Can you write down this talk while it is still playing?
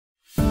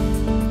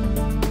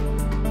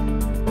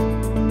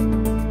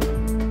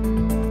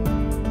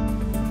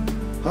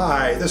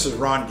Hi, this is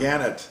Ron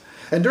Gannett.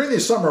 And during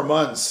these summer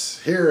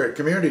months here at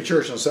Community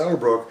Church in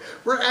Saddlebrook,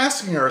 we're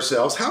asking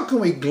ourselves, how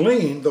can we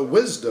glean the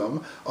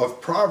wisdom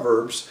of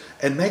Proverbs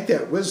and make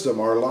that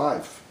wisdom our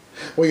life?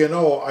 Well, you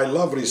know, I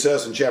love what he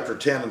says in chapter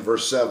 10 and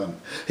verse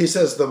 7. He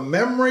says, the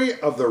memory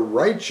of the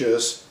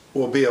righteous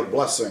will be a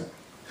blessing,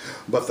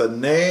 but the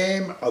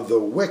name of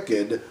the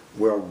wicked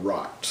will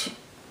rot.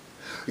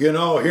 You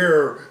know,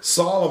 here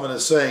Solomon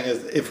is saying,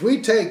 if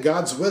we take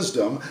God's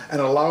wisdom and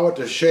allow it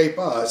to shape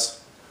us,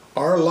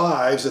 our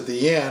lives at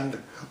the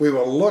end, we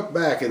will look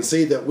back and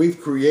see that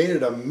we've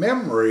created a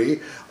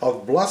memory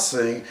of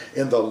blessing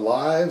in the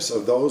lives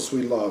of those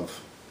we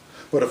love.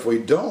 But if we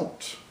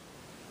don't,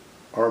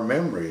 our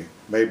memory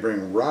may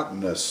bring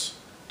rottenness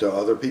to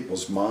other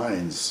people's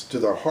minds, to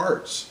their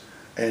hearts,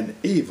 and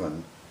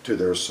even to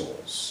their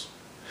souls.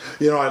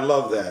 You know, I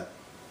love that.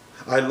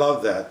 I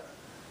love that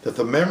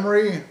the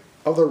memory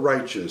of the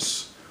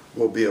righteous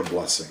will be a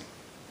blessing.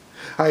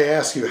 I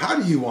ask you, how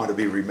do you want to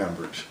be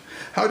remembered?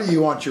 How do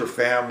you want your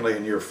family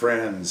and your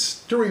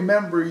friends to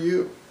remember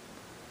you?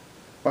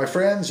 My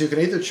friends, you can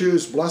either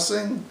choose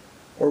blessing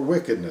or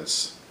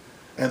wickedness,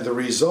 and the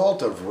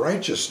result of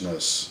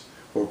righteousness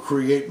will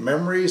create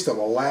memories that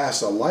will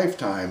last a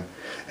lifetime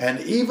and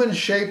even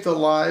shape the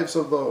lives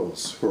of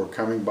those who are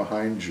coming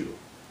behind you.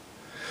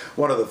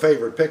 One of the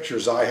favorite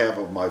pictures I have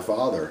of my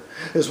father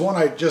is one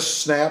I just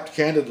snapped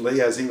candidly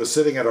as he was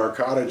sitting at our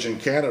cottage in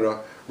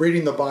Canada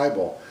reading the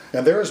Bible.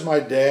 And there's my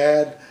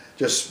dad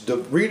just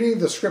reading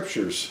the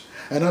scriptures.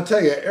 And I'll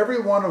tell you, every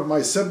one of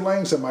my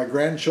siblings and my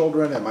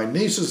grandchildren and my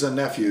nieces and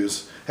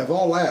nephews have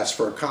all asked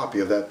for a copy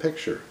of that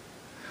picture,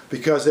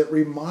 because it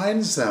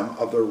reminds them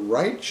of the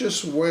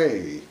righteous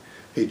way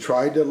he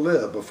tried to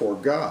live before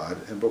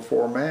God and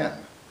before man.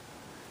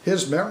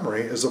 His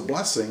memory is a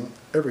blessing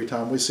every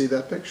time we see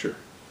that picture.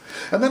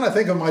 And then I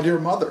think of my dear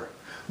mother.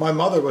 My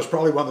mother was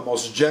probably one of the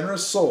most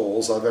generous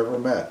souls I've ever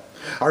met.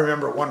 I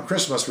remember one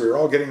Christmas we were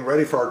all getting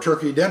ready for our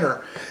turkey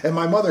dinner, and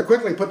my mother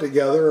quickly put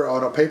together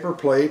on a paper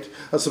plate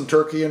some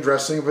turkey and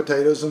dressing and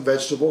potatoes and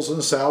vegetables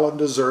and salad and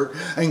dessert,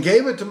 and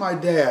gave it to my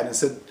dad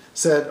and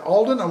said,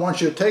 Alden, I want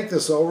you to take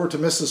this over to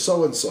Mrs.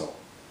 So-and-so.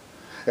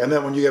 And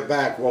then when you get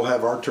back, we'll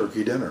have our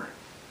turkey dinner.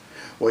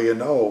 Well, you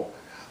know,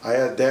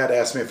 Dad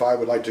asked me if I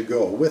would like to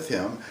go with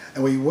him,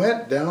 and we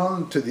went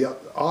down to the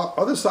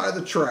other side of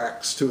the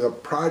tracks to the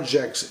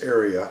projects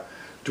area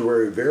to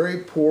where a very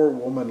poor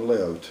woman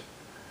lived.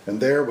 And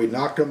there we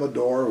knocked on the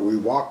door, we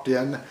walked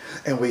in,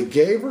 and we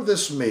gave her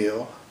this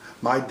meal.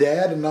 My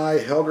dad and I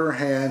held her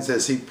hands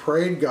as he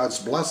prayed God's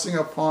blessing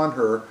upon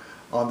her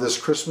on this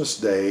Christmas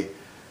day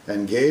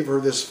and gave her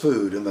this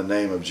food in the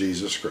name of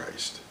Jesus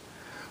Christ.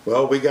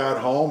 Well, we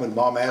got home and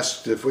Mom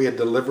asked if we had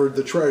delivered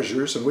the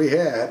treasures, and we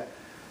had.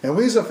 And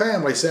we as a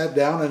family sat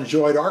down and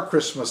enjoyed our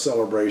Christmas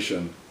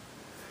celebration.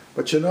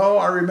 But you know,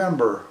 I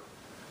remember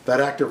that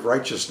act of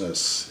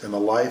righteousness in the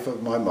life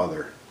of my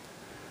mother.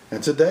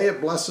 And today it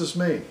blesses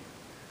me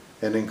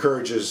and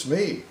encourages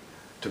me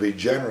to be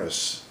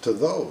generous to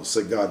those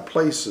that God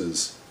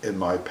places in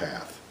my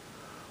path.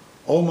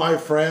 Oh, my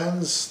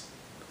friends,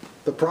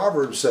 the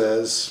proverb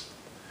says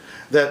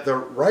that the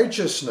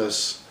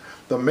righteousness,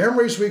 the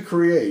memories we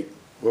create,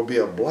 will be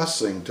a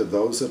blessing to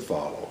those that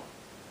follow.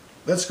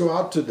 Let's go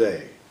out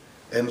today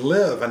and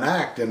live and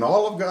act in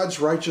all of God's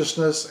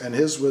righteousness and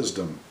His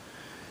wisdom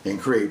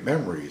and create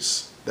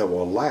memories that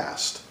will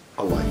last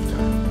a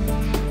lifetime.